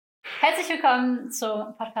Herzlich willkommen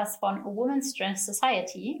zum Podcast von Women's Strength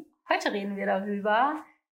Society. Heute reden wir darüber,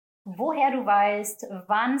 woher du weißt,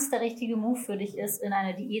 wann es der richtige Move für dich ist, in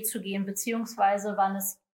eine Diät zu gehen, beziehungsweise wann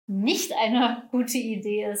es nicht eine gute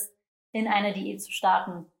Idee ist, in eine Diät zu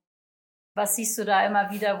starten. Was siehst du da immer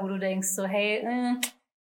wieder, wo du denkst so, hey,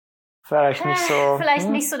 vielleicht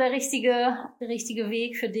nicht so der richtige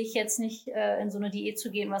Weg für dich, jetzt nicht in so eine Diät zu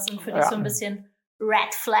gehen? Was sind für dich so ein bisschen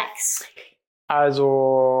Red Flags?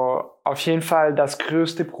 Also auf jeden Fall das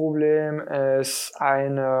größte Problem ist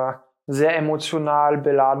eine sehr emotional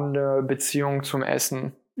beladene Beziehung zum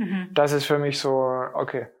Essen. Das ist für mich so,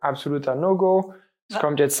 okay, absoluter No-Go. Es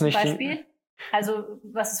kommt jetzt nicht. Beispiel? Also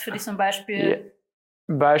was ist für dich so ein Beispiel?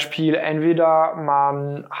 Beispiel, entweder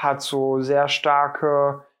man hat so sehr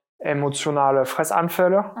starke emotionale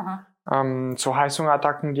Fressanfälle, so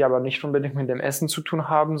Heißhungerattacken, die aber nicht unbedingt mit dem Essen zu tun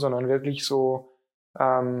haben, sondern wirklich so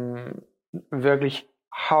wirklich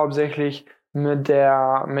hauptsächlich mit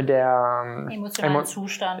der emotionalen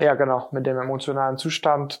Zustand. Ja, genau, mit dem emotionalen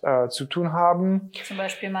Zustand zu tun haben. Zum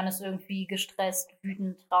Beispiel, man ist irgendwie gestresst,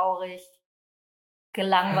 wütend, traurig,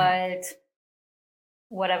 gelangweilt,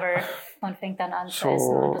 whatever, und fängt dann an zu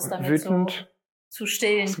essen und ist damit wütend, so zu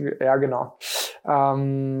stillen. Ja, genau.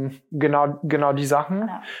 Genau die Sachen.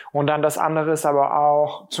 Ja. Und dann das andere ist aber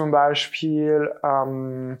auch zum Beispiel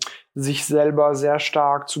sich selber sehr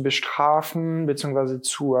stark zu bestrafen beziehungsweise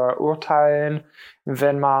zu urteilen,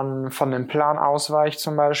 wenn man von dem Plan ausweicht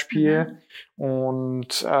zum Beispiel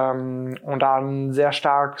und dann sehr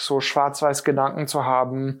stark so schwarz-weiß Gedanken zu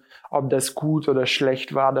haben, ob das gut oder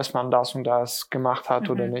schlecht war, dass man das und das gemacht hat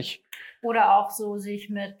oder nicht. Oder auch so sich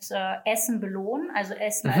mit Essen belohnen, also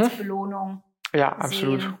Essen als Belohnung ja,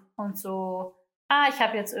 absolut. Sehen und so, ich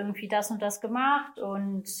habe jetzt irgendwie das und das gemacht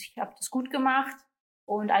und ich habe das gut gemacht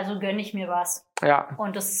und also gönne ich mir was. Ja.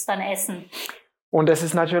 Und das ist dann Essen. Und es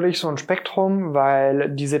ist natürlich so ein Spektrum,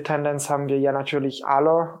 weil diese Tendenz haben wir ja natürlich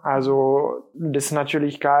alle. Also das ist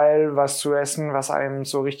natürlich geil, was zu essen, was einem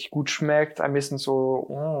so richtig gut schmeckt, ein bisschen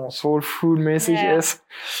so Soul Food mäßig ist,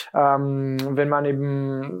 wenn man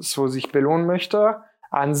eben so sich belohnen möchte.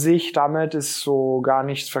 An sich damit ist so gar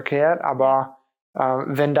nichts verkehrt, aber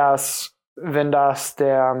wenn das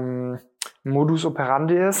der Modus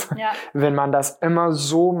operandi ist, wenn man das immer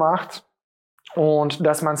so macht, und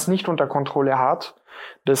dass man es nicht unter Kontrolle hat.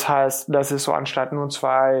 Das heißt, dass es so anstatt nur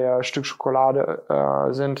 2 Stück Schokolade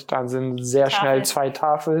sind, dann sind sehr schnell 2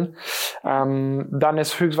 Tafeln. Dann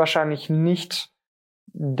ist höchstwahrscheinlich nicht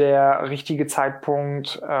der richtige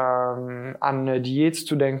Zeitpunkt, an eine Diät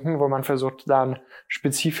zu denken, wo man versucht dann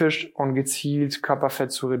spezifisch und gezielt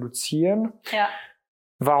Körperfett zu reduzieren. Ja.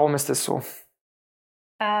 Warum ist das so?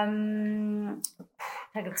 Da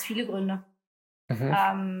gibt's viele Gründe.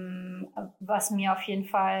 Was mir auf jeden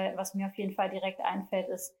Fall direkt einfällt,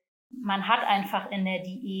 ist, man hat einfach in der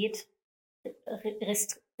Diät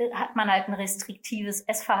hat man halt ein restriktives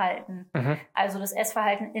Essverhalten. Also das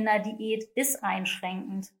Essverhalten in der Diät ist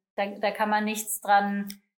einschränkend. Da kann man nichts dran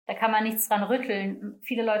rütteln.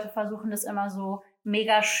 Viele Leute versuchen das immer so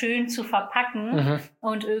mega schön zu verpacken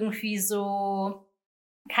und irgendwie so,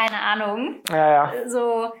 keine Ahnung,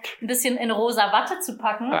 so ein bisschen in rosa Watte zu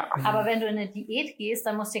packen. Ja. Aber wenn du in eine Diät gehst,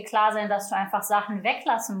 dann muss dir klar sein, dass du einfach Sachen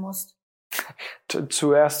weglassen musst.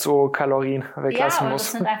 Zuerst so Kalorien weglassen musst.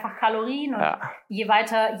 Das sind einfach Kalorien. Und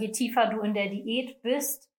je tiefer du in der Diät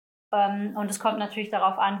bist, und es kommt natürlich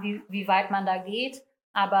darauf an, wie weit man da geht,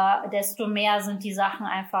 aber desto mehr sind die Sachen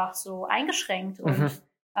einfach so eingeschränkt. Und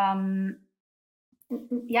am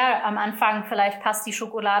Anfang vielleicht passt die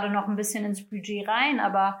Schokolade noch ein bisschen ins Budget rein,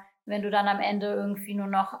 aber wenn du dann am Ende irgendwie nur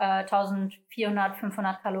noch 1400,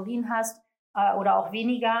 500 Kalorien hast oder auch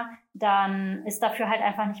weniger, dann ist dafür halt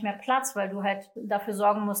einfach nicht mehr Platz, weil du halt dafür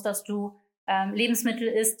sorgen musst, dass du Lebensmittel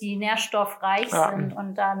isst, die nährstoffreich sind,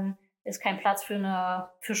 und dann ist kein Platz für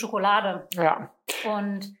Schokolade. Ja.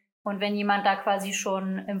 Und wenn jemand da quasi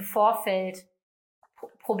schon im Vorfeld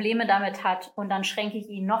Probleme damit hat und dann schränke ich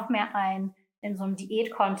ihn noch mehr ein, in so einem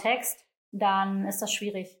Diätkontext, dann ist das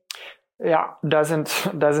schwierig. Ja, da sind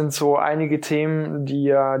so einige Themen, die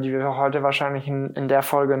wir heute wahrscheinlich in der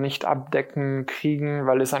Folge nicht abdecken kriegen,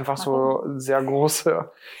 weil es einfach so sehr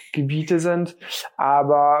große Gebiete sind.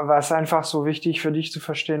 Aber was einfach so wichtig für dich zu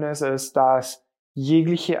verstehen ist, dass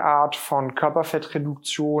jegliche Art von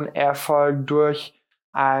Körperfettreduktion erfolgt durch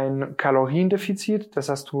ein Kaloriendefizit. Das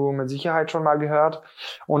hast du mit Sicherheit schon mal gehört.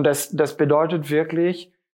 Und das bedeutet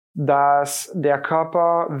wirklich, dass der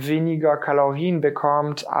Körper weniger Kalorien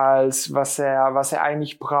bekommt, als was er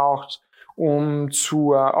eigentlich braucht, um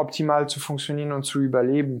optimal zu funktionieren und zu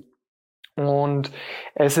überleben. Und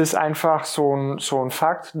es ist einfach so ein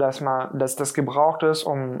Fakt, dass das gebraucht ist,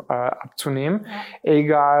 um abzunehmen. Ja.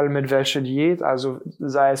 Egal mit welcher Diät, also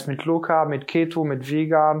sei es mit Low Carb, mit Keto, mit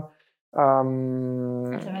Vegan,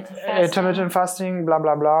 Intermittent Fasting, bla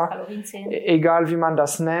bla bla. Kalorienzählen. Egal wie man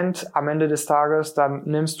das nennt, am Ende des Tages, dann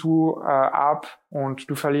nimmst du ab und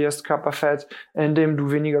du verlierst Körperfett, indem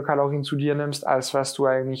du weniger Kalorien zu dir nimmst, als was du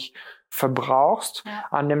eigentlich verbrauchst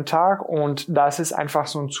an dem Tag. Und das ist einfach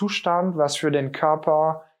so ein Zustand, was für den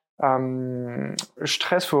Körper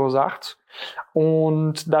Stress verursacht.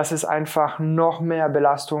 Und das ist einfach noch mehr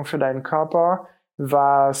Belastung für deinen Körper,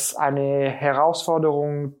 was eine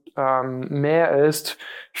Herausforderung mehr ist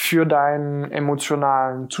für deinen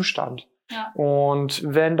emotionalen Zustand. Ja. Und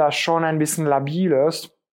wenn das schon ein bisschen labil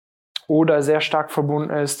ist oder sehr stark verbunden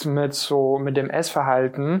ist mit dem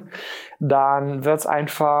Essverhalten, dann wird es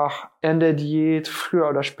einfach in der Diät früher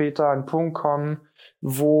oder später ein Punkt kommen,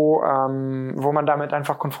 wo man damit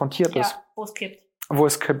einfach konfrontiert ist. Ja, wo es kippt. Wo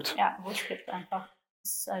es kippt. Ja, wo es kippt einfach.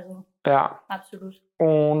 Das ist also absolut.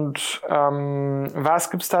 Und was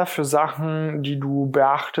gibt's da für Sachen, die du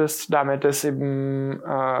beachtest, damit es eben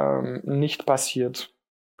nicht passiert?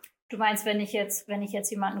 Du meinst, wenn ich jetzt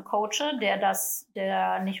jemanden coache,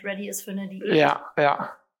 der nicht ready ist für eine Diät? Ja.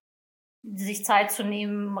 Sich Zeit zu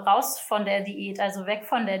nehmen, raus von der Diät, also weg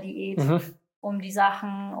von der Diät, um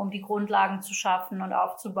die Grundlagen zu schaffen und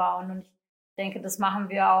aufzubauen. Und ich denke, das machen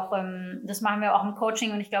wir auch im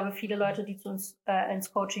Coaching. Und ich glaube, viele Leute, die zu uns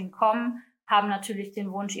ins Coaching kommen, haben natürlich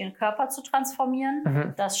den Wunsch, ihren Körper zu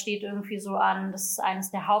transformieren. Das steht irgendwie so an, das ist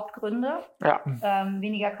eines der Hauptgründe. Ja.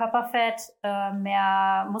 Weniger Körperfett,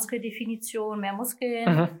 mehr Muskeldefinition, mehr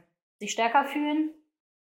Muskeln, sich stärker fühlen.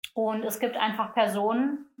 Und es gibt einfach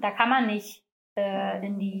Personen, da kann man nicht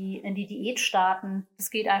in die Diät starten.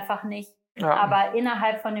 Das geht einfach nicht. Ja. Aber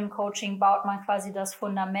innerhalb von dem Coaching baut man quasi das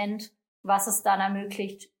Fundament, was es dann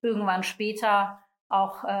ermöglicht, irgendwann später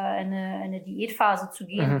auch in eine Diätphase zu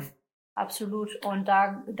gehen. Absolut. Und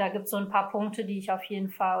da gibt es so ein paar Punkte, die wir auf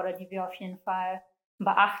jeden Fall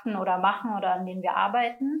beachten oder machen oder an denen wir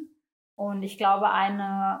arbeiten. Und ich glaube,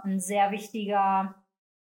 ein sehr wichtiger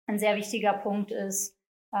Punkt ist,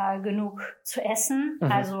 genug zu essen.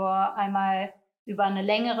 Also einmal über eine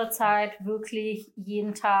längere Zeit wirklich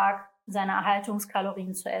jeden Tag seine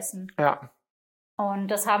Erhaltungskalorien zu essen. Ja. Und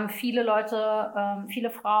das haben viele Leute,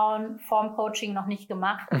 viele Frauen vorm Coaching noch nicht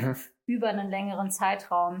gemacht, über einen längeren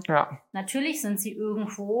Zeitraum. Ja. Natürlich sind sie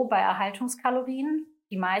irgendwo bei Erhaltungskalorien,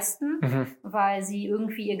 die meisten, weil sie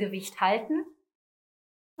irgendwie ihr Gewicht halten,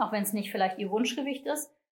 auch wenn es nicht vielleicht ihr Wunschgewicht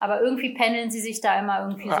ist. Aber irgendwie pendeln sie sich da immer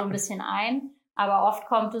irgendwie so ein bisschen ein. Aber oft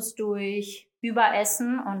kommt es durch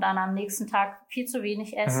Überessen und dann am nächsten Tag viel zu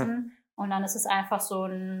wenig Essen. Und dann ist es einfach so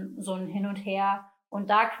ein Hin und Her. Und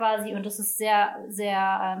da quasi, und das ist sehr,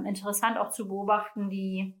 sehr interessant auch zu beobachten,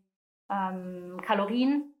 die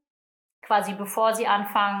Kalorien quasi bevor es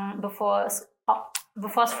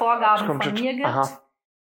Vorgaben von mir gibt,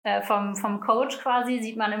 vom Coach quasi,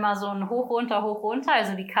 sieht man immer so ein Hoch, runter,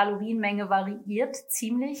 also die Kalorienmenge variiert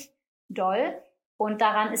ziemlich doll. Und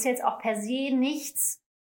daran ist jetzt auch per se nichts,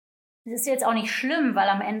 das ist jetzt auch nicht schlimm, weil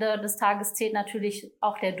am Ende des Tages zählt natürlich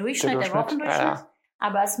auch der Durchschnitt, der Wochendurchschnitt. Ja.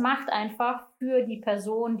 Aber es macht einfach für die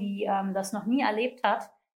Person, die das noch nie erlebt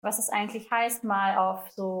hat, was es eigentlich heißt, mal auf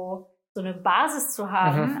so eine Basis zu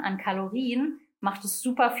haben an Kalorien, macht es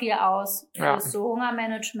super viel aus für so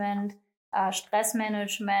Hungermanagement,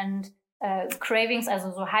 Stressmanagement, Cravings, also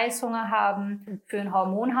so Heißhunger haben, für den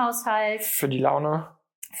Hormonhaushalt. Für die Laune,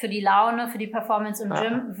 für die Performance im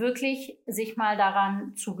Gym, wirklich sich mal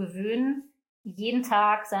daran zu gewöhnen, jeden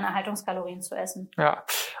Tag seine Erhaltungskalorien zu essen. Ja,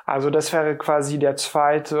 also das wäre quasi der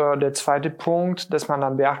zweite Punkt, dass man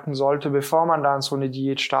dann beachten sollte, bevor man dann so eine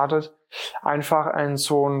Diät startet, einfach in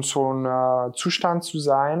so ein Zustand zu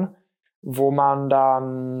sein, wo man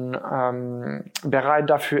dann bereit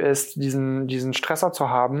dafür ist, diesen Stressor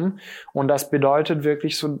zu haben. Und das bedeutet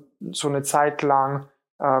wirklich so eine Zeit lang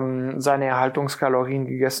seine Erhaltungskalorien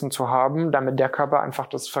gegessen zu haben, damit der Körper einfach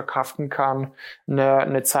das verkraften kann,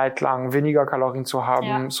 eine Zeit lang weniger Kalorien zu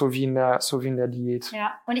haben, so wie in der Diät.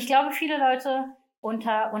 Ja, und ich glaube, viele Leute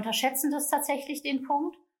unterschätzen das tatsächlich, den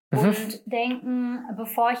Punkt, und denken,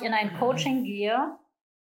 bevor ich in ein Coaching gehe,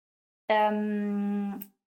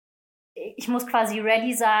 ich muss quasi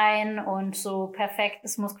ready sein und so perfekt,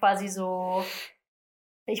 es muss quasi so,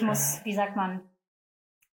 ich muss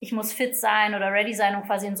fit sein oder ready sein, um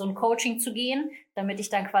quasi in so ein Coaching zu gehen, damit ich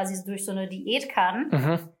dann quasi durch so eine Diät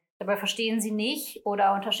kann. Dabei verstehen sie nicht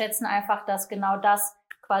oder unterschätzen einfach, dass genau das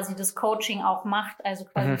quasi das Coaching auch macht, also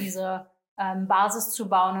quasi diese Basis zu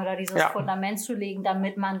bauen oder dieses Fundament zu legen,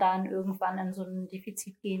 damit man dann irgendwann in so ein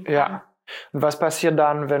Defizit gehen kann. Ja. Und was passiert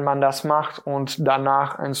dann, wenn man das macht und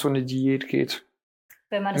danach in so eine Diät geht?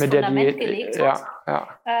 Wenn man das Mit der Fundament Diät, gelegt ja, hat.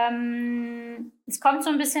 ja. Es kommt so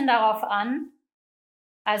ein bisschen darauf an.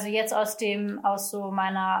 Also jetzt aus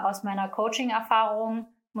meiner Coaching-Erfahrung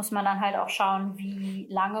muss man dann halt auch schauen, wie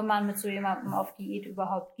lange man mit so jemandem auf Diät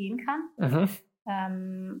überhaupt gehen kann.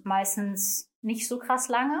 Meistens nicht so krass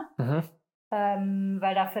lange,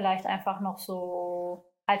 weil da vielleicht einfach noch so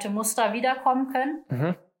alte Muster wiederkommen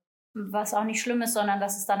können. Was auch nicht schlimm ist, sondern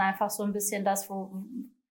das ist dann einfach so ein bisschen das,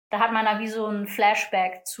 da hat man da wie so ein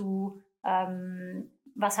Flashback zu,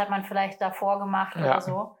 was hat man vielleicht davor gemacht oder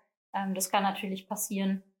so. Das kann natürlich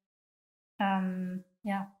passieren.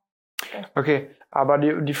 Ja. Okay, aber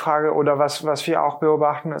die Frage oder was wir auch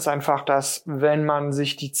beobachten, ist einfach, dass wenn man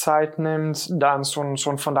sich die Zeit nimmt, dann so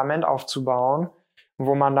ein Fundament aufzubauen,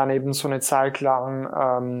 wo man dann eben so eine Zeit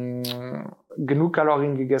lang genug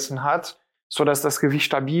Kalorien gegessen hat, so dass das Gewicht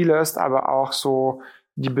stabil ist, aber auch so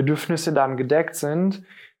die Bedürfnisse dann gedeckt sind,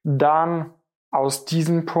 dann aus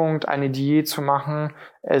diesem Punkt eine Diät zu machen,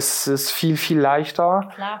 es ist viel, viel leichter,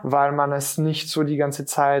 weil man es nicht so die ganze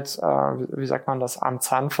Zeit, wie sagt man das, am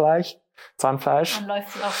Zahnfleisch. Man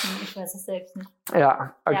läuft es auch, ich weiß es selbst nicht.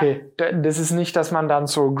 Ja, okay. Ja. Das ist nicht, dass man dann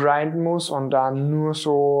so grinden muss und dann nur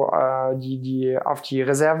so die auf die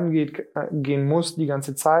Reserven gehen muss die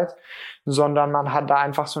ganze Zeit, sondern man hat da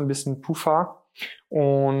einfach so ein bisschen Puffer.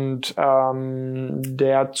 Und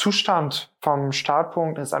der Zustand vom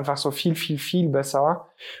Startpunkt ist einfach so viel, viel, viel besser.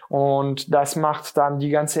 Und das macht dann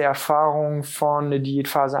die ganze Erfahrung von der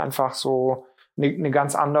Diätphase einfach so eine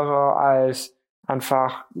ganz andere, als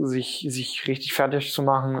einfach sich richtig fertig zu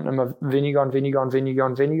machen und immer weniger und weniger und weniger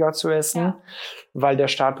und weniger zu essen, weil der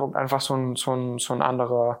Startpunkt einfach so ein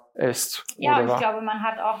anderer ist. Ja, und ich glaube, man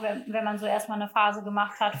hat auch, wenn man so erstmal eine Phase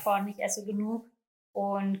gemacht hat von ich esse genug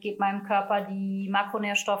und gebe meinem Körper die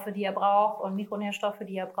Makronährstoffe, die er braucht und Mikronährstoffe,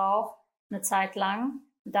 die er braucht, eine Zeit lang,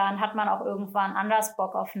 dann hat man auch irgendwann anders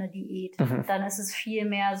Bock auf eine Diät. Dann ist es viel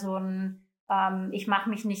mehr so ein ich mache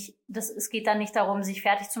mich nicht, es geht dann nicht darum, sich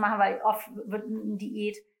fertig zu machen, weil oft wird eine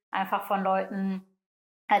Diät einfach von Leuten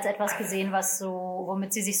als etwas gesehen,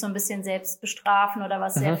 womit sie sich so ein bisschen selbst bestrafen oder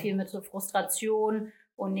was sehr viel mit so Frustration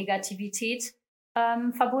und Negativität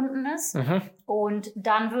verbunden ist. Und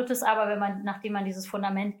dann wird es aber, nachdem man dieses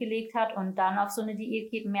Fundament gelegt hat und dann auf so eine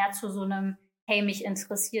Diät geht, mehr zu so einem, hey, mich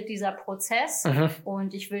interessiert dieser Prozess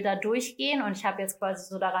und ich will da durchgehen und ich habe jetzt quasi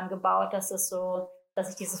so daran gebaut, dass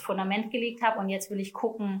ich dieses Fundament gelegt habe und jetzt will ich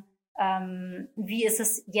gucken, wie ist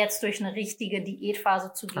es jetzt durch eine richtige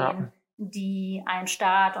Diätphase zu gehen, die einen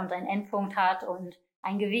Start und einen Endpunkt hat und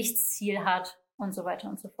ein Gewichtsziel hat und so weiter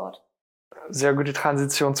und so fort. Sehr gute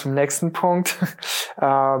Transition zum nächsten Punkt.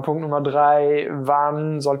 Punkt Nummer 3,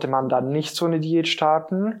 wann sollte man dann nicht so eine Diät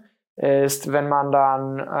starten? Ist, wenn man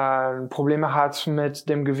dann Probleme hat mit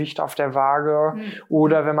dem Gewicht auf der Waage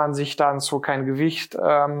oder wenn man sich dann so kein Gewicht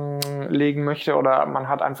legen möchte oder man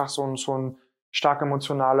hat einfach so ein stark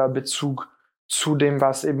emotionaler Bezug zu dem,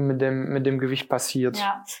 was eben mit dem Gewicht passiert.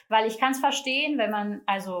 Ja, weil ich kann es verstehen,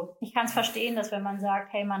 dass wenn man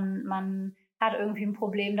sagt, hey, man hat irgendwie ein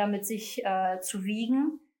Problem damit, sich zu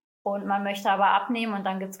wiegen und man möchte aber abnehmen und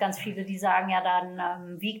dann gibt es ganz viele, die sagen, ja,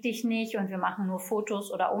 dann wieg dich nicht und wir machen nur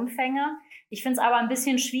Fotos oder Umfänge. Ich finde es aber ein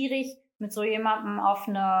bisschen schwierig, mit so jemandem auf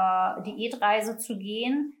eine Diätreise zu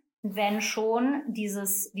gehen, wenn schon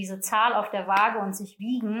diese Zahl auf der Waage und sich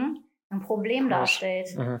wiegen ein Problem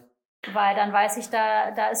darstellt. Weil dann weiß ich,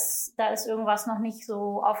 da ist irgendwas noch nicht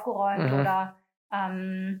so aufgeräumt oder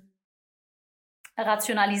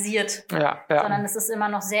rationalisiert, sondern es ist immer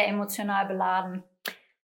noch sehr emotional beladen.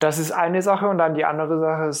 Das ist eine Sache und dann die andere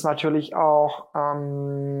Sache ist natürlich auch,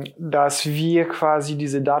 dass wir quasi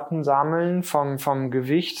diese Daten sammeln vom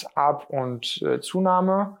Gewicht, Ab- und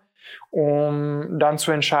Zunahme, um dann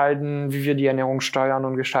zu entscheiden, wie wir die Ernährung steuern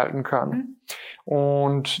und gestalten können.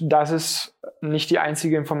 Und das ist nicht die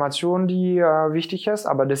einzige Information, die wichtig ist,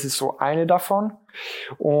 aber das ist so eine davon.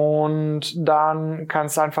 Und dann kann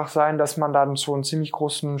es einfach sein, dass man dann so ein ziemlich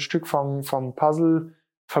großen Stück vom Puzzle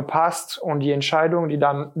verpasst und die Entscheidungen, die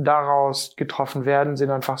dann daraus getroffen werden,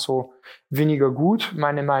 sind einfach so weniger gut,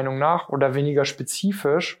 meiner Meinung nach, oder weniger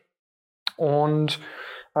spezifisch und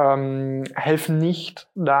helfen nicht,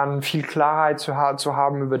 dann viel Klarheit zu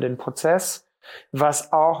haben über den Prozess,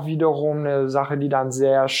 was auch wiederum eine Sache, die dann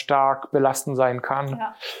sehr stark belastend sein kann,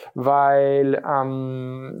 weil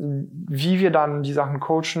wie wir dann die Sachen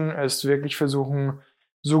coachen, ist wirklich versuchen,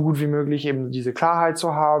 so gut wie möglich eben diese Klarheit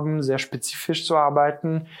zu haben, sehr spezifisch zu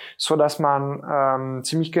arbeiten, so dass man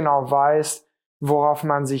ziemlich genau weiß, worauf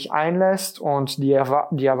man sich einlässt und die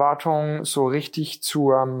Erwartungen so richtig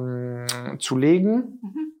zu legen.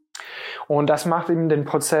 Und das macht eben den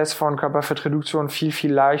Prozess von Körperfettreduktion viel,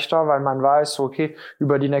 viel leichter, weil man weiß, so, okay,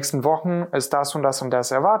 über die nächsten Wochen ist das und das und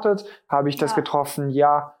das erwartet. Habe ich das getroffen?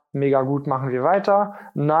 Ja, mega gut, machen wir weiter.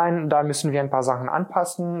 Nein, da müssen wir ein paar Sachen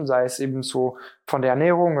anpassen, sei es eben so von der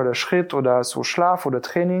Ernährung oder Schritt oder so Schlaf oder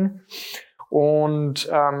Training. Und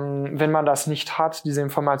wenn man das nicht hat, diese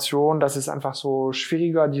Information, das ist einfach so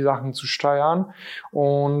schwieriger, die Sachen zu steuern.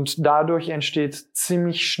 Und dadurch entsteht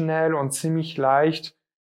ziemlich schnell und ziemlich leicht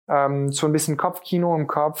so ein bisschen Kopfkino im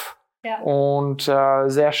Kopf. Ja. Und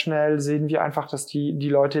sehr schnell sehen wir einfach, dass die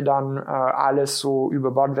Leute dann alles so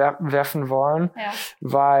über Bord werfen wollen,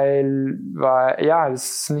 weil ja,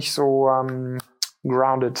 es ist nicht so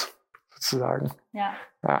grounded sozusagen. Ja,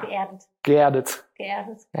 Geerdet.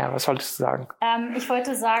 Geerdet. Ja, was wolltest du sagen? Ich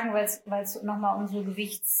wollte sagen, weil es nochmal um so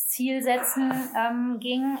Gewichtszielsetzen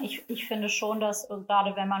ging. Ich finde schon, dass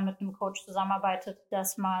gerade wenn man mit einem Coach zusammenarbeitet,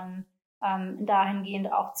 dass man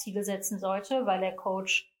dahingehend auch Ziele setzen sollte, weil der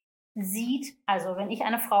Coach sieht, also wenn ich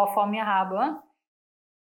eine Frau vor mir habe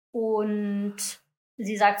und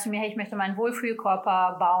sie sagt zu mir, hey, ich möchte meinen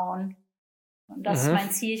Wohlfühlkörper bauen und das ist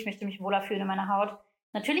mein Ziel, ich möchte mich wohler fühlen in meiner Haut.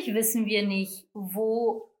 Natürlich wissen wir nicht,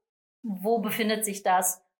 wo befindet sich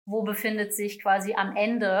das, wo befindet sich quasi am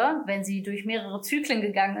Ende, wenn sie durch mehrere Zyklen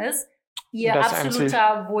gegangen ist, ihr das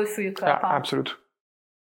absoluter Wohlfühlkörper. Ja, absolut.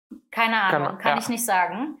 Keine Ahnung, kann ich nicht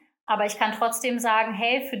sagen. Aber ich kann trotzdem sagen,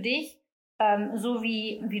 hey, für dich, so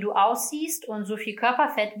wie du aussiehst und so viel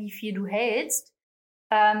Körperfett, wie viel du hältst,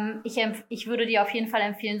 ich würde dir auf jeden Fall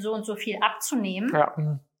empfehlen, so und so viel abzunehmen. Ja.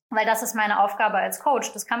 Weil das ist meine Aufgabe als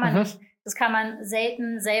Coach. Das kann man nicht, das kann man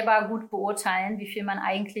selten selber gut beurteilen, wie viel man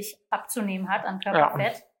eigentlich abzunehmen hat an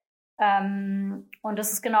Körperfett. Ja. Und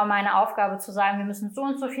das ist genau meine Aufgabe, zu sagen, wir müssen so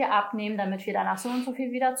und so viel abnehmen, damit wir danach so und so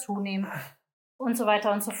viel wieder zunehmen. Und so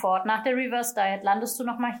weiter und so fort. Nach der Reverse Diet landest du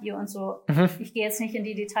nochmal hier und so. Ich gehe jetzt nicht in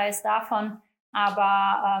die Details davon,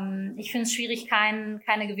 aber ich finde es schwierig,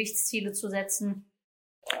 keine Gewichtsziele zu setzen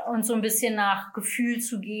und so ein bisschen nach Gefühl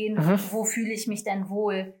zu gehen, wo fühle ich mich denn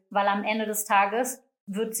wohl? Weil am Ende des Tages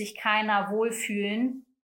wird sich keiner wohlfühlen,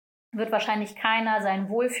 wird wahrscheinlich keiner seinen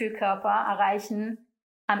Wohlfühlkörper erreichen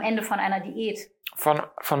am Ende von einer Diät. Von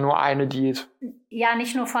nur einer Diät. Ja,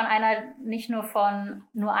 nicht nur von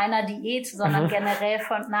nur einer Diät, sondern generell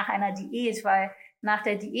nach einer Diät, weil nach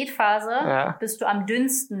der Diätphase bist du am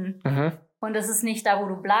dünnsten. Und das ist nicht da, wo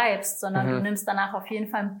du bleibst, sondern du nimmst danach auf jeden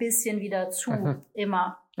Fall ein bisschen wieder zu.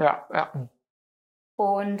 Immer. Ja.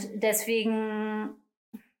 Und deswegen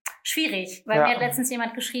schwierig, weil mir hat letztens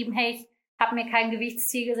jemand geschrieben, hey, ich habe mir kein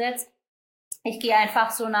Gewichtsziel gesetzt. Ich gehe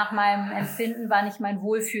einfach so nach meinem Empfinden, wann ich mein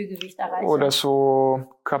Wohlfühlgewicht erreiche. Oder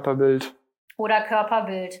so Körperbild.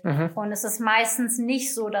 Und es ist meistens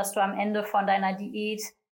nicht so, dass du am Ende von deiner Diät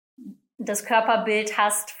das Körperbild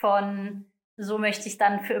hast von, so möchte ich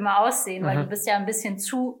dann für immer aussehen, weil du bist ja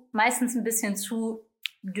meistens ein bisschen zu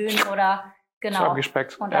dünn oder genau.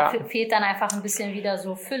 Abgespeckt. Und da fehlt dann einfach ein bisschen wieder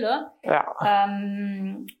so Fülle. Ja.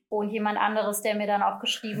 Und jemand anderes, der mir dann auch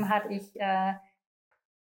geschrieben hat,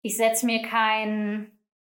 ich setze mir kein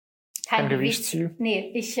Gewichtsziel.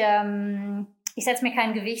 Nee, ich setze mir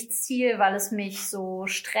kein Gewichtsziel, weil es mich so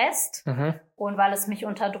stresst und weil es mich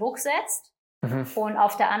unter Druck setzt. Und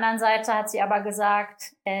auf der anderen Seite hat sie aber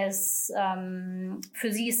gesagt,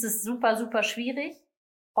 für sie ist es super, super schwierig,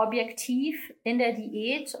 objektiv in der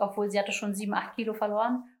Diät, obwohl sie hatte schon 7-8 Kilo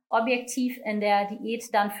verloren, objektiv in der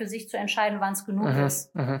Diät dann für sich zu entscheiden, wann es genug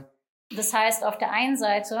ist. Das heißt, auf der einen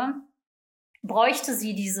Seite bräuchte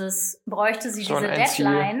sie diese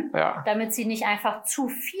Deadline, damit sie nicht einfach zu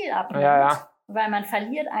viel abnimmt, weil man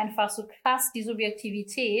verliert einfach so krass die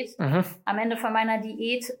Subjektivität. Am Ende von meiner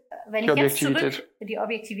Diät, die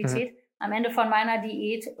Objektivität, am Ende von meiner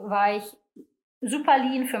Diät war ich super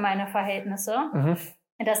lean für meine Verhältnisse.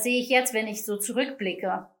 Das sehe ich jetzt, wenn ich so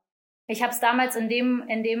zurückblicke. Ich habe es damals in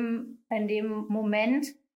dem Moment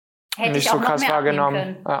hätte nicht ich auch so noch krass mehr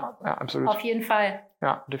wahrgenommen. Können. Ja, absolut. Auf jeden Fall.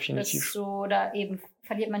 Ja, definitiv. Das ist so, da eben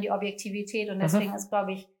verliert man die Objektivität und deswegen ist,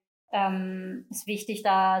 glaube ich, ist wichtig,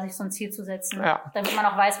 da sich so ein Ziel zu setzen, damit man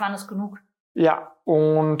auch weiß, wann ist genug. Ja,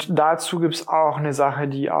 und dazu gibt's auch eine Sache,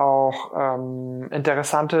 die auch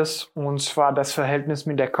interessant ist, und zwar das Verhältnis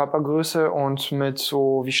mit der Körpergröße und mit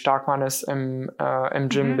so, wie stark man ist im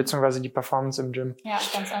Gym, beziehungsweise die Performance im Gym. Ja,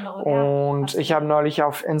 ganz andere. Und ich habe neulich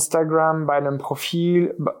auf Instagram bei einem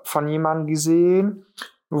Profil von jemandem gesehen,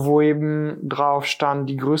 wo eben drauf stand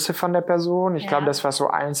die Größe von der Person. Ich glaube, das war so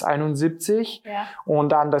 1,71. Ja.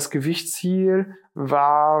 Und dann das Gewichtsziel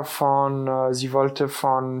war sie wollte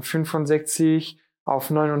von 65 auf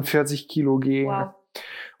 49 Kilo gehen. Wow.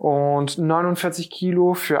 Und 49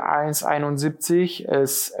 Kilo für 1,71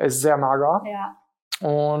 ist sehr mager. Ja.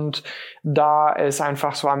 Und da ist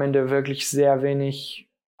einfach so am Ende wirklich sehr wenig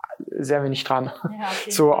dran, Ja,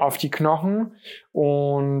 so auf die Knochen.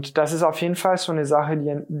 Und das ist auf jeden Fall so eine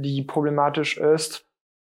Sache, die problematisch ist,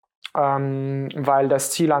 weil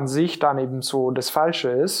das Ziel an sich dann eben so das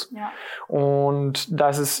Falsche ist. Ja. Und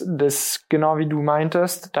das ist das, genau wie du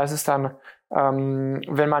meintest, das ist dann,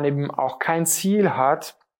 wenn man eben auch kein Ziel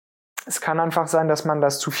hat, es kann einfach sein, dass man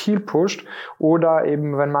das zu viel pusht, oder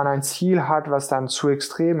eben, wenn man ein Ziel hat, was dann zu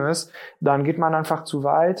extrem ist, dann geht man einfach zu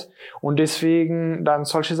weit, und deswegen dann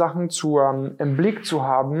solche Sachen im Blick zu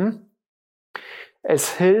haben.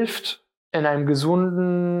 Es hilft, in einem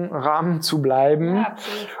gesunden Rahmen zu bleiben, Ja,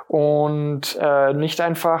 absolut. und nicht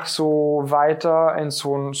einfach so weiter in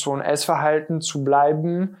so ein Essverhalten zu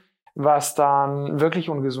bleiben, was dann wirklich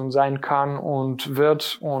ungesund sein kann und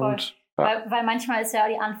wird. Und weil manchmal ist ja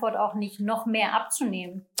die Antwort auch nicht, noch mehr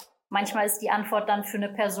abzunehmen. Manchmal ist die Antwort dann für eine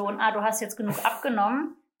Person, du hast jetzt genug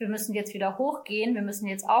abgenommen, wir müssen jetzt wieder hochgehen, wir müssen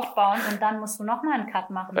jetzt aufbauen, und dann musst du nochmal einen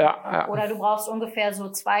Cut machen. Ja. Oder du brauchst ungefähr so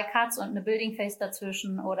 2 Cuts und eine Building Phase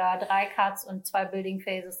dazwischen, oder 3 Cuts und 2 Building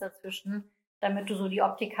Phases dazwischen, damit du so die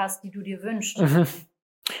Optik hast, die du dir wünschst.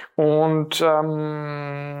 Und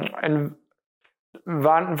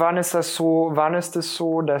wann ist es so,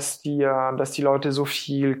 dass die Leute so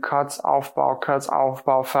viel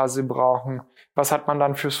Cuts-Aufbauphase brauchen? Was hat man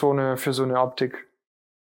dann für so eine Optik?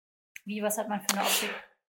 Wie, was hat man für eine Optik?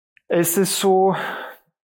 Ist es so,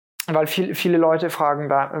 weil viele Leute fragen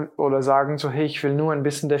da oder sagen so, hey, ich will nur ein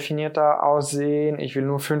bisschen definierter aussehen, ich will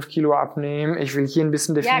nur 5 Kilo abnehmen, ich will hier ein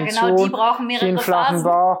bisschen Definition, ja, genau, die brauchen mehrere hier einen flachen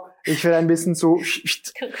Bauch, ich will ein bisschen so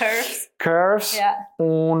Curves. Ja.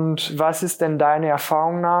 Und was ist denn deine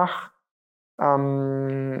Erfahrung nach?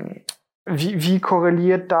 Wie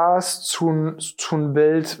korreliert das zu einem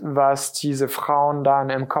Bild, was diese Frauen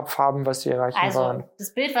dann im Kopf haben, was sie erreichen wollen? Also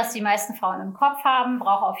das Bild, was die meisten Frauen im Kopf haben,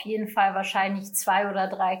 braucht auf jeden Fall wahrscheinlich 2 oder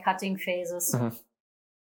 3 Cutting Phases. Mhm.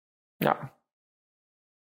 Ja.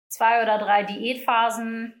 2 oder 3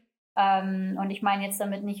 Diätphasen. Und ich meine jetzt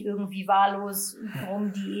damit nicht irgendwie wahllos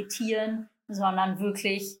rumdiätieren, sondern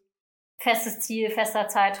wirklich festes Ziel, fester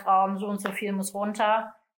Zeitraum, so und so viel muss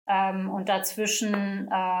runter. Und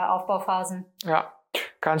dazwischen Aufbauphasen. Ja.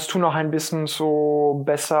 Kannst du noch ein bisschen so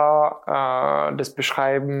besser das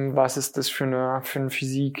beschreiben? Was ist das für eine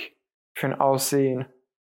Physik, für ein Aussehen?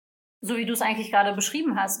 So wie du es eigentlich gerade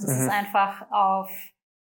beschrieben hast. Das ist einfach auf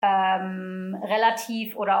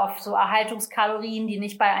relativ oder auf so Erhaltungskalorien, die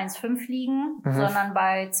nicht bei 1,5 liegen, sondern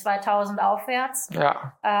bei 2000 aufwärts.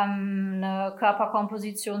 Ja. Eine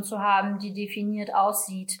Körperkomposition zu haben, die definiert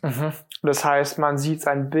aussieht. Das heißt, man sieht es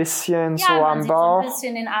ein bisschen so man am Bauch. sieht so ein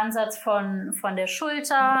bisschen den Ansatz von der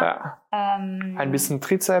Schulter. Ja. Ein bisschen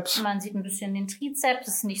Trizeps. Man sieht ein bisschen den Trizeps.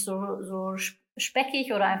 Das ist nicht so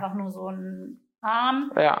speckig oder einfach nur so ein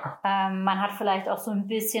Arm. Ja. Man hat vielleicht auch so ein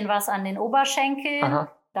bisschen was an den Oberschenkeln.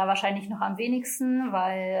 Aha. Da wahrscheinlich noch am wenigsten,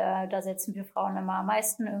 weil da setzen wir Frauen immer am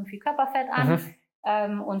meisten irgendwie Körperfett an.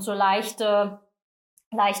 Und so leichte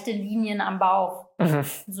Linien am Bauch.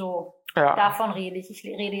 So, ja. Davon rede ich. Ich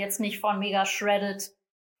rede jetzt nicht von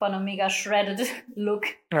von einem mega shredded Look,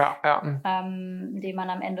 ja. den man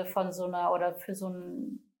am Ende von so einer oder für so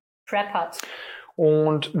einen Prep hat.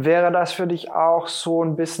 Und wäre das für dich auch so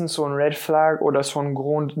ein bisschen so ein Red Flag oder so ein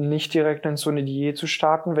Grund, nicht direkt in so eine Diät zu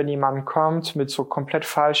starten, wenn jemand kommt mit so komplett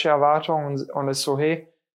falschen Erwartungen und ist so,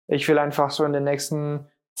 hey, ich will einfach so in den nächsten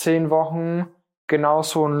 10 Wochen genau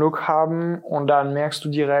so einen Look haben, und dann merkst du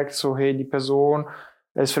direkt so, hey, die Person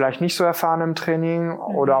ist vielleicht nicht so erfahren im Training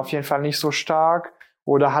oder auf jeden Fall nicht so stark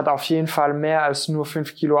oder hat auf jeden Fall mehr als nur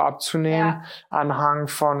 5 Kilo abzunehmen, anhand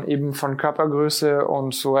von Körpergröße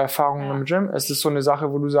und so Erfahrungen im Gym. Es ist so eine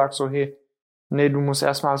Sache, wo du sagst so, hey, nee, du musst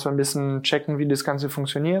erstmal so ein bisschen checken, wie das Ganze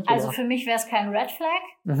funktioniert. Also oder? für mich wäre es kein Red Flag,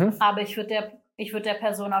 aber ich würde der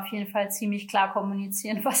Person auf jeden Fall ziemlich klar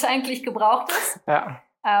kommunizieren, was eigentlich gebraucht ist. Ja.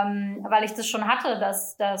 Weil ich das schon hatte,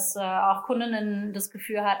 dass auch Kundinnen das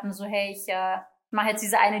Gefühl hatten, so, hey, ich mache jetzt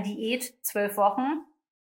diese eine Diät 12 Wochen,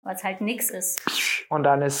 weil es halt nix ist. Und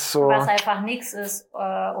dann ist so... Was einfach nix ist,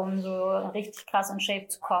 um so richtig krass in Shape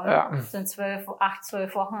zu kommen. Ja. Sind 12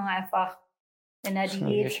 Wochen einfach in der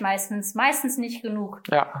Diät meistens nicht genug.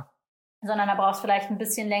 Ja. Sondern da brauchst du vielleicht ein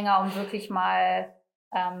bisschen länger, um wirklich mal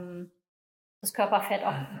das Körperfett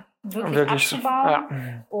auch wirklich abzubauen. Ja.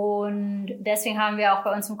 Und deswegen haben wir auch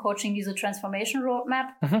bei uns im Coaching diese Transformation Roadmap,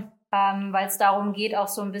 weil es darum geht, auch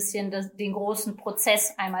so ein bisschen den großen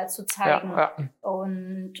Prozess einmal zu zeigen. Ja.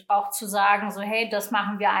 Und auch zu sagen, so, hey, das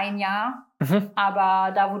machen wir 1 Jahr,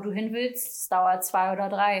 aber da, wo du hin willst, es dauert 2 oder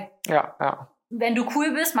 3. Ja. Wenn du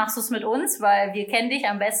cool bist, machst du es mit uns, weil wir kennen dich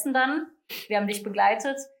am besten dann. Wir haben dich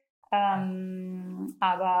begleitet.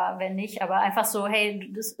 Aber wenn nicht, aber einfach so,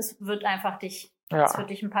 hey, es wird einfach es wird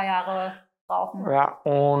dich ein paar Jahre brauchen. Ja,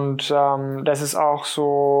 und das ist auch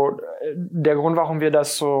so der Grund, warum wir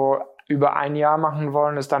das so über ein Jahr machen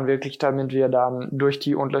wollen, ist dann wirklich, damit wir dann durch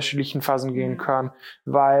die unterschiedlichen Phasen gehen können.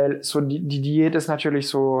 Weil so die Diät ist natürlich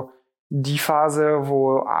so die Phase,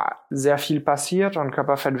 wo sehr viel passiert und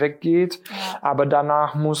Körperfett weggeht. Ja. Aber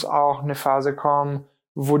danach muss auch eine Phase kommen,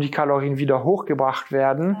 wo die Kalorien wieder hochgebracht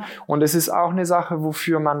werden. Ja. Und es ist auch eine Sache,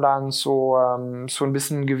 wofür man dann so ein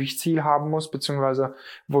bisschen ein Gewichtsziel haben muss, beziehungsweise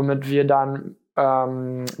womit wir dann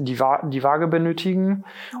die Waage benötigen,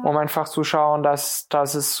 um einfach zu schauen, dass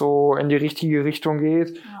es so in die richtige Richtung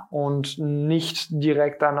geht und nicht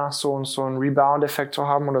direkt danach so einen Rebound-Effekt zu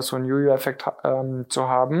haben oder so einen Jojo-Effekt zu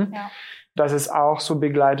haben, dass es auch so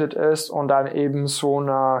begleitet ist und dann eben so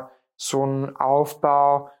ein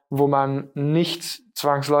Aufbau, wo man nicht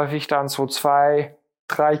zwangsläufig dann so 2-3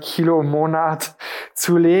 Kilo im Monat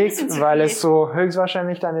zulegt, weil es so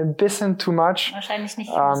höchstwahrscheinlich dann ein bisschen too much. Wahrscheinlich nicht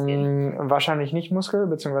Muskel. Wahrscheinlich nicht Muskel,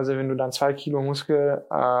 beziehungsweise wenn du dann 2 Kilo Muskel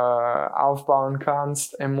aufbauen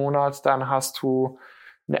kannst im Monat, dann hast du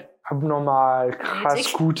eine abnormal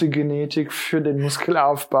krass gute Genetik für den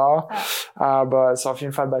Muskelaufbau. Ja. Aber ist auf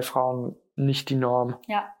jeden Fall bei Frauen nicht die Norm.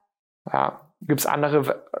 Ja. Gibt's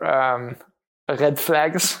andere Red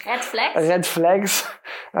Flags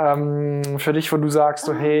für dich, wo du sagst,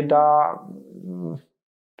 so, hey, da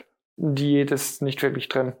Diät ist nicht wirklich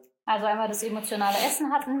drin. Also einmal das emotionale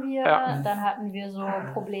Essen hatten wir, dann hatten wir so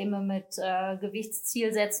Probleme mit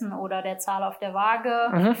Gewichtszielsetzen oder der Zahl auf der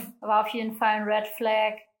Waage. War auf jeden Fall ein Red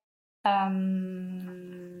Flag.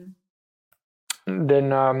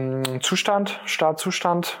 Den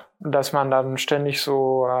Startzustand, dass man dann ständig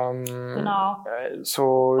so Over-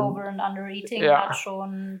 and Under-Eating hat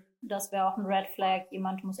schon, das wäre auch ein Red Flag.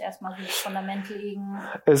 Jemand muss erstmal so das Fundament legen.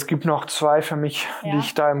 Es gibt noch 2 für mich, die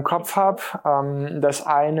ich da im Kopf habe. Das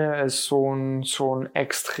eine ist so ein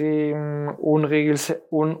extrem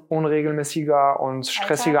unregelmäßiger und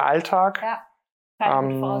stressiger Alltag. Ja.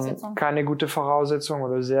 Keine gute Voraussetzung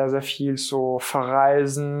oder sehr, sehr viel so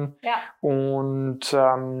verreisen. Ja. Und ist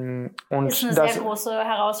eine sehr große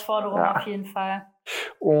Herausforderung auf jeden Fall.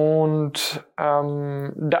 Und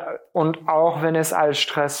auch wenn es als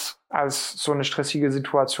Stress, als so eine stressige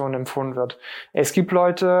Situation empfunden wird. Es gibt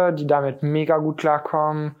Leute, die damit mega gut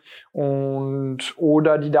klarkommen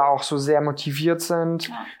oder die da auch so sehr motiviert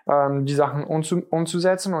sind, die Sachen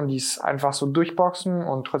umzusetzen und die es einfach so durchboxen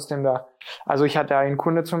und trotzdem also ich hatte einen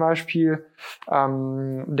Kunde zum Beispiel,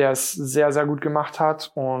 der es sehr, sehr gut gemacht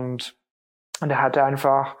hat und der hatte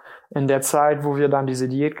einfach in der Zeit, wo wir dann diese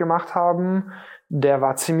Diät gemacht haben, der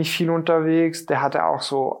war ziemlich viel unterwegs, der hatte auch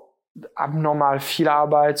so abnormal viel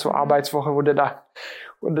Arbeit, so Arbeitswoche und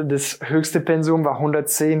das höchste Pensum war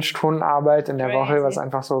 110 Stunden Arbeit in der Woche, was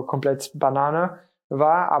einfach so komplett Banane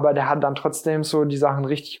war, aber der hat dann trotzdem so die Sachen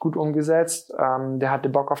richtig gut umgesetzt, der hatte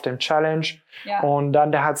Bock auf den Challenge und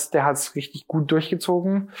dann der hat's richtig gut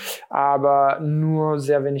durchgezogen, aber nur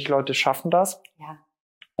sehr wenig Leute schaffen das. Ja.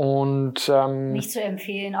 Und nicht zu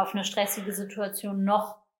empfehlen, auf eine stressige Situation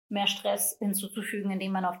noch mehr Stress hinzuzufügen,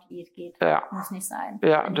 indem man auf Diät geht. Ja. Muss nicht sein.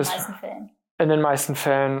 Ja, in den meisten Fällen. In den meisten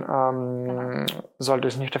Fällen sollte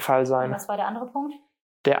es nicht der Fall sein. Und was war der andere Punkt?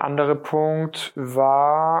 Der andere Punkt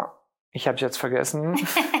war, ich habe es jetzt vergessen.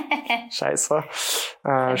 Scheiße.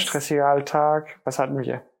 Stressiger Alltag. Was hatten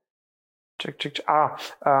wir?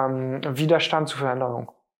 Widerstand zu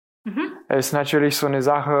Veränderung. Ist natürlich so eine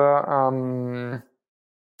Sache,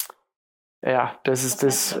 das ist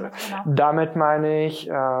das. Damit meine ich,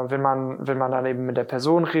 wenn man dann eben mit der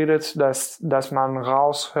Person redet, dass man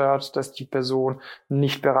raushört, dass die Person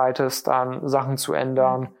nicht bereit ist, dann Sachen zu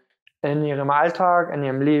ändern in ihrem Alltag, in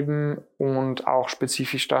ihrem Leben und auch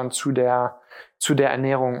spezifisch dann zu der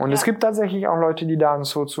Ernährung. Und es gibt tatsächlich auch Leute, die dann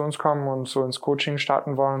so zu uns kommen und so ins Coaching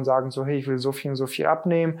starten wollen und sagen so, hey, ich will so viel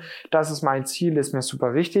abnehmen. Das ist mein Ziel, das ist mir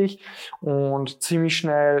super wichtig. Und ziemlich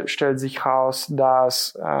schnell stellt sich raus,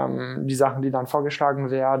 dass die Sachen, die dann vorgeschlagen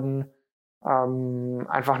werden,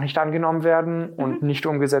 einfach nicht angenommen werden und nicht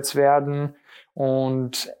umgesetzt werden.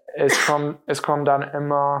 Und es kommt dann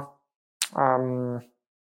immer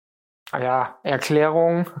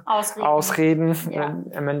Erklärung, Ausreden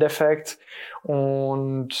im Endeffekt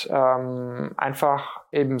und einfach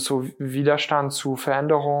eben so Widerstand zu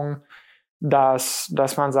Veränderung, dass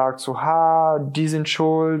man sagt so, die sind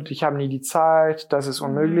schuld, ich habe nie die Zeit, das ist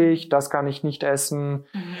unmöglich, das kann ich nicht essen,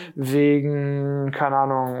 wegen, keine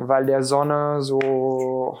Ahnung, weil der Sonne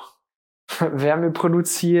so Wärme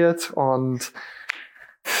produziert und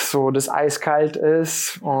so das eiskalt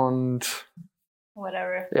ist und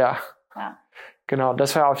whatever. Ja. Genau,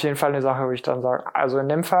 das wäre auf jeden Fall eine Sache, wo ich dann sage, also in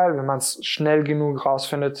dem Fall, wenn man es schnell genug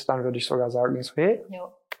rausfindet, dann würde ich sogar sagen, so, hey,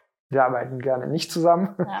 Jo. wir arbeiten gerne nicht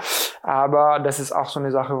zusammen. Ja. Aber das ist auch so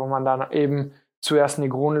eine Sache, wo man dann eben zuerst eine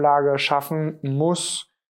Grundlage schaffen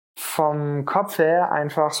muss, vom Kopf her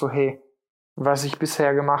einfach so, hey, was ich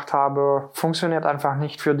bisher gemacht habe, funktioniert einfach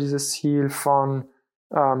nicht für dieses Ziel von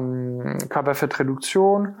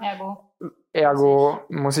Körperfettreduktion. Ergo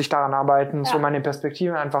muss ich daran arbeiten, so meine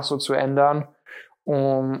Perspektiven einfach so zu ändern,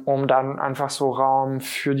 um dann einfach so Raum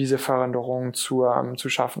für diese Veränderung zu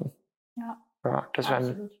schaffen. Ja, das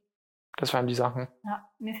wären die Sachen. Ja,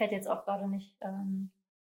 mir fällt jetzt auch gerade nicht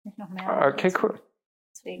noch mehr. Okay, cool.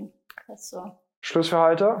 Deswegen, das ist so. Schluss für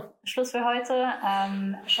heute.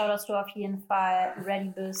 Schau, dass du auf jeden Fall ready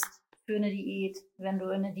bist für eine Diät, wenn du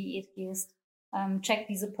in eine Diät gehst. Check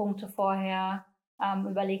diese Punkte vorher.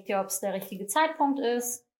 Überleg dir, ob es der richtige Zeitpunkt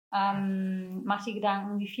ist. Mach dir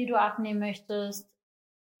Gedanken, wie viel du abnehmen möchtest.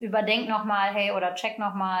 Überdenk nochmal, hey, oder check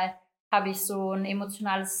nochmal, habe ich so ein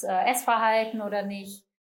emotionales Essverhalten oder nicht?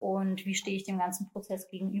 Und wie stehe ich dem ganzen Prozess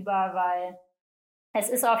gegenüber? Weil es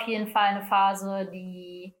ist auf jeden Fall eine Phase,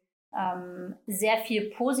 die sehr viel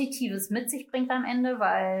Positives mit sich bringt am Ende,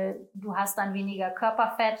 weil du hast dann weniger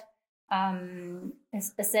Körperfett.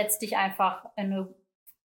 Es setzt dich einfach in eine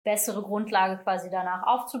bessere Grundlage quasi danach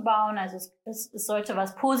aufzubauen. Also es sollte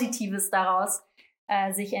was Positives daraus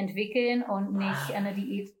sich entwickeln und nicht eine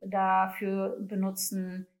Diät dafür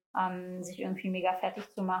benutzen, sich irgendwie mega fertig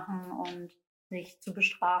zu machen und sich zu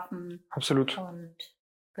bestrafen. Absolut. Und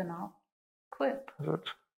genau. Cool.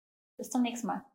 Absolut. Bis zum nächsten Mal.